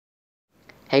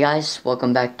Hey guys,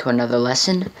 welcome back to another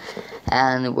lesson,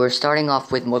 and we're starting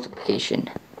off with multiplication.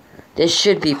 This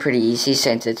should be pretty easy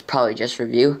since it's probably just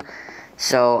review,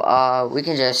 so we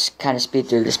can just kind of speed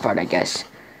through this part, I guess.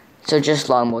 So just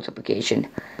long multiplication.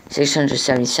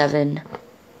 677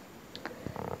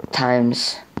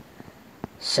 times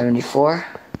 74.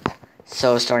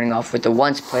 So starting off with the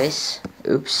ones place,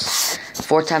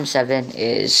 4 times 7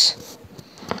 is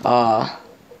 4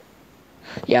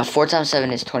 times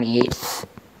 7 is 28.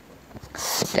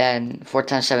 Then 4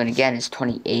 times 7 again is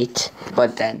 28,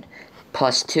 but then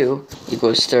plus 2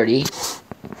 equals 30.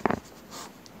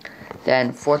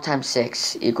 Then 4 times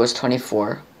 6 equals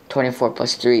 24. 24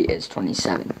 plus 3 is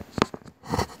 27.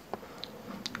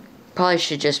 Probably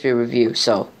should just be a review,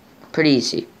 so pretty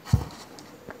easy.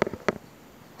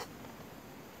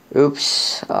 Wait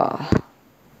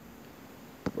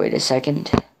a second.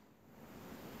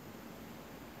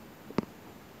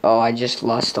 Oh, I just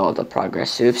lost all the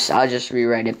progress. I'll just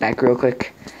rewrite it back real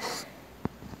quick.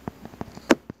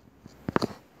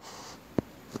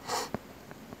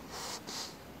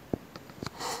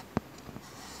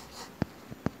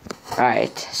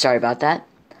 Alright, sorry about that.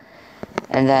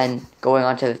 And then going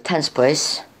on to the tens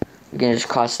place, we can just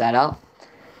cross that out.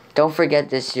 Don't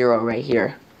forget this 0 right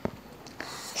here,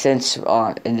 since in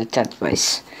the 10th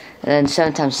place. And then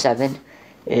 7 times 7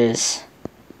 is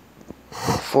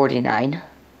 49.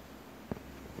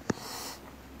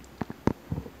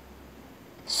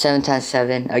 7 times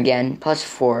 7, again, plus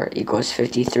 4 equals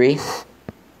 53.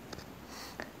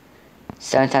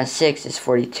 7 times 6 is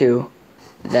 42.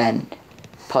 Then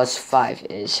plus 5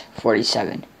 is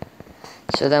 47.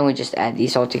 So then we just add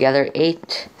these all together.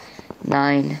 8,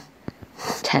 9,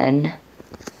 10,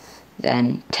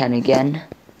 then 10 again,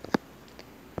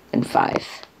 and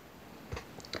 5.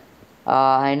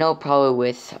 I know probably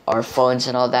with our phones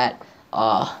and all that,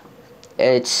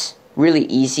 it's really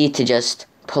easy to just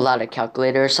pull out a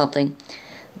calculator or something,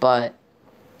 but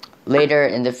later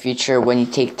in the future when you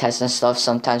take tests and stuff,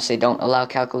 sometimes they don't allow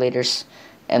calculators,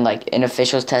 and like in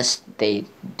official tests they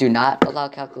do not allow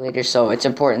calculators, so it's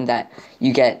important that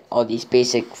you get all these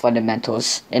basic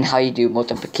fundamentals in how you do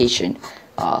multiplication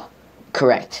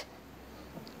correct.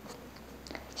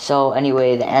 So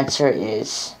anyway, the answer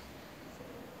is,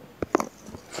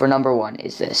 for number 1,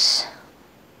 is this.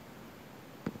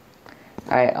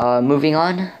 Alright, moving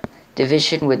on.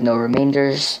 Division with no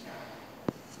remainders.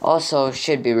 Also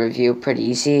should be reviewed, pretty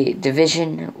easy.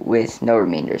 Division with no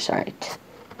remainders. Alright.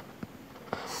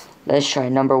 Let's try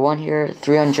number 1 here.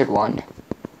 301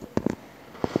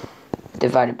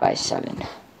 divided by 7.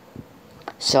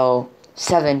 So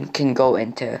 7 can go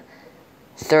into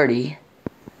 30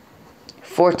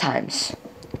 4 times,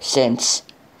 since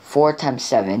 4 times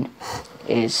 7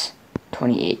 is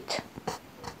 28.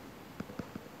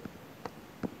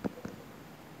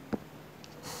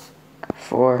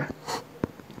 For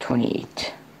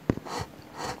 28.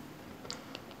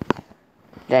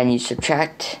 Then you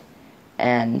subtract,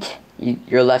 and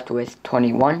you're left with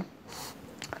 21.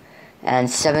 And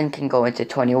 7 can go into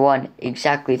 21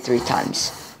 exactly 3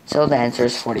 times. So the answer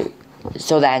is 40.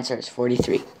 So the answer is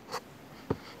 43.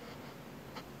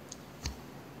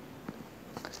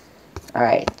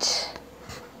 Alright.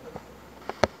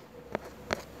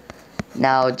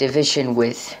 Now division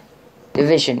with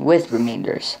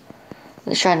remainders.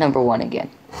 Let's try number 1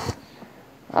 again.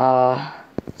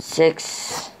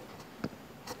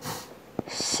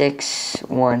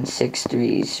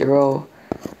 61630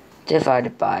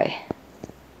 divided by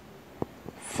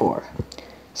 4.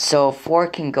 So 4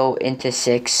 can go into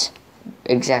 6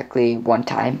 exactly 1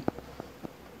 time,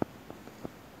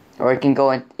 or it can go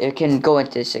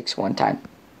into 6 1 time.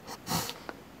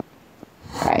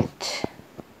 Right.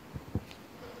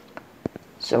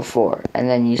 So 4, and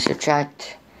then you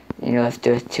subtract, and you're left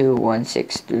with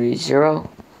 21630.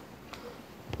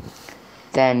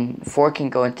 Then 4 can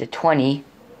go into 20,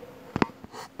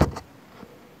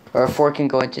 or 4 can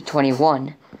go into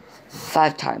 21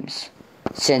 5 times,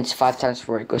 since 5 times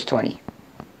 4 equals 20.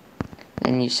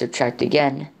 Then you subtract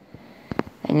again,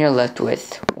 and you're left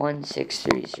with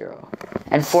 1630.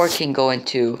 And 4 can go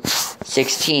into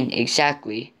 16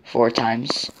 exactly 4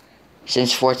 times,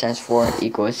 since 4 times 4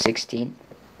 equals 16.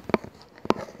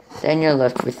 Then you're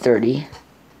left with 30,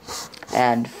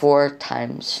 and 4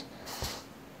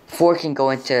 can go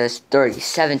into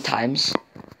 37 times,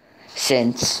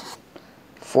 since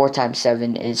 4 times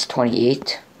 7 is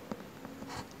 28.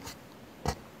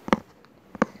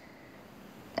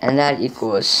 And that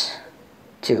equals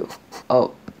 2.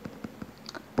 Oh,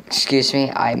 excuse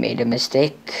me, I made a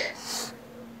mistake.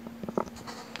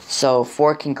 So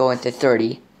 4 can go into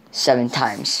 30 7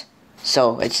 times.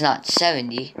 So it's not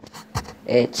 70,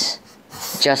 it's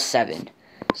just 7.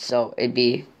 So it'd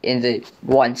be in the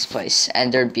ones place,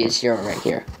 and there'd be a 0 right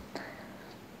here.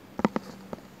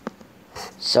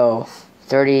 So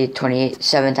 30, 28,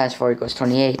 7 times 4 equals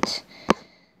 28.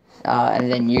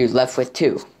 And then you're left with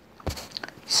 2.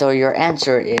 So your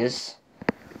answer is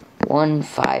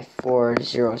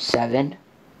 15407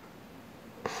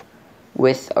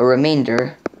 with a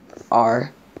remainder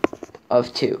R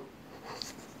of 2.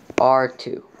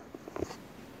 R2.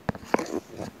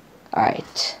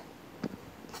 Alright.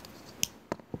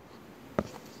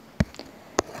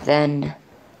 Then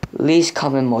least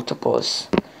common multiples.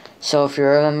 So if you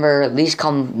remember, least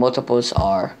common multiples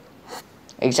are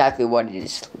exactly what it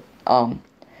is.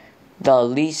 The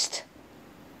least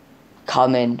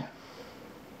common,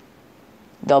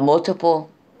 the multiple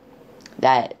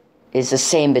that is the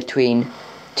same between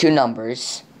two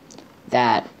numbers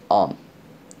that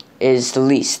is the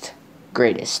least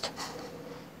greatest.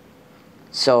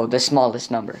 So the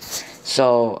smallest number.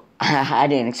 So I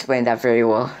didn't explain that very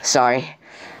well. Sorry.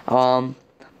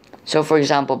 So for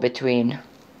example, between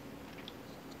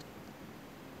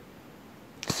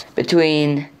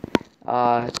 2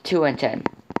 and 10.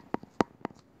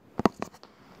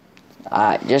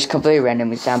 Just completely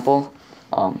random example.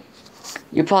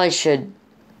 You probably should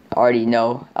already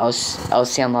know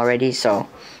LCM already, so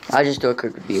I'll just do a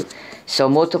quick review. So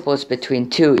multiples between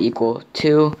 2 equal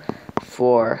 2,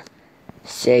 4,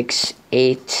 6,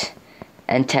 8,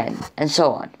 and 10, and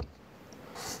so on.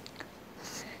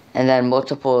 And then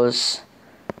multiples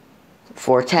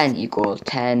for 10 equal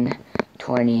 10,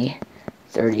 20,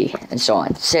 30, and so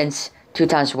on. Since 2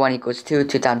 times 1 equals 2,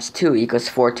 2 times 2 equals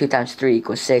 4, 2 times 3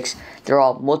 equals 6, they're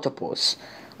all multiples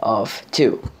of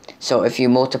 2. So if you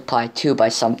multiply 2 by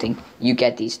something, you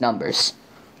get these numbers.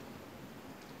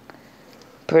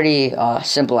 Pretty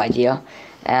simple idea.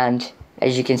 And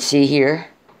as you can see here,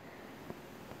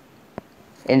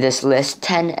 in this list,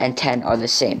 10 and 10 are the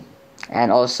same.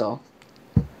 And also,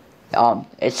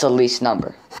 it's the least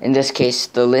number. In this case,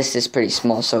 the list is pretty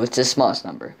small, so it's the smallest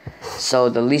number. So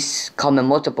the least common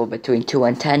multiple between 2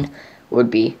 and 10 would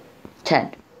be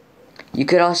 10. You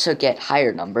could also get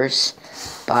higher numbers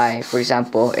by, for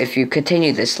example, if you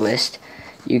continue this list,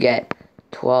 you get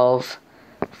 12,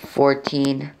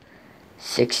 14,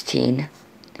 16,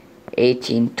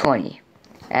 18, 20.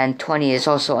 And 20 is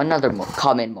also another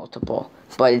common multiple,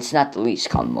 but it's not the least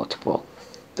common multiple.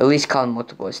 The least common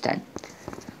multiple is 10.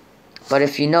 But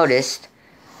if you noticed,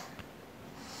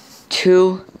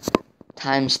 2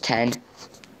 times 10,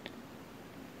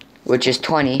 which is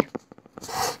 20,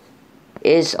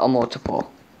 is a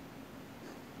multiple.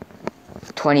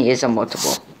 20 is a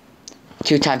multiple.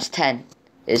 2 times 10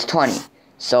 is 20.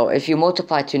 So if you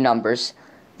multiply two numbers,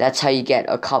 that's how you get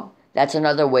that's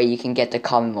another way you can get the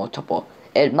common multiple.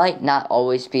 It might not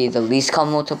always be the least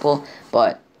common multiple,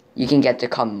 but you can get the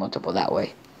common multiple that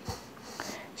way.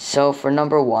 So for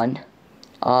number 1,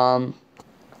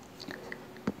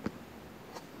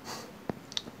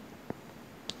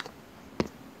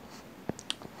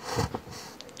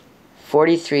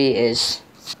 43 is,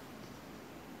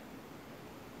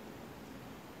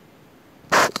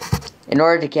 in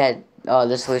order to get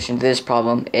the solution to this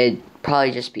problem, it'd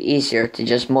probably just be easier to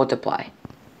just multiply.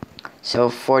 So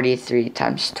 43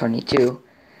 times 22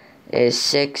 is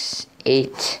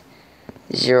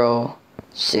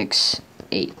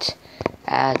 68068.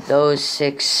 Add those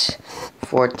 6,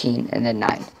 14, and then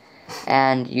 9.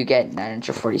 And you get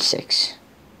 946.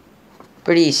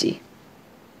 Pretty easy.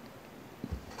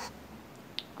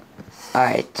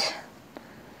 Alright.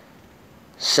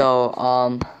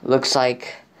 So, looks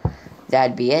like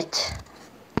that'd be it.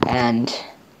 And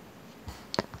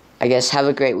I guess have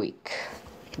a great week.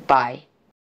 Bye.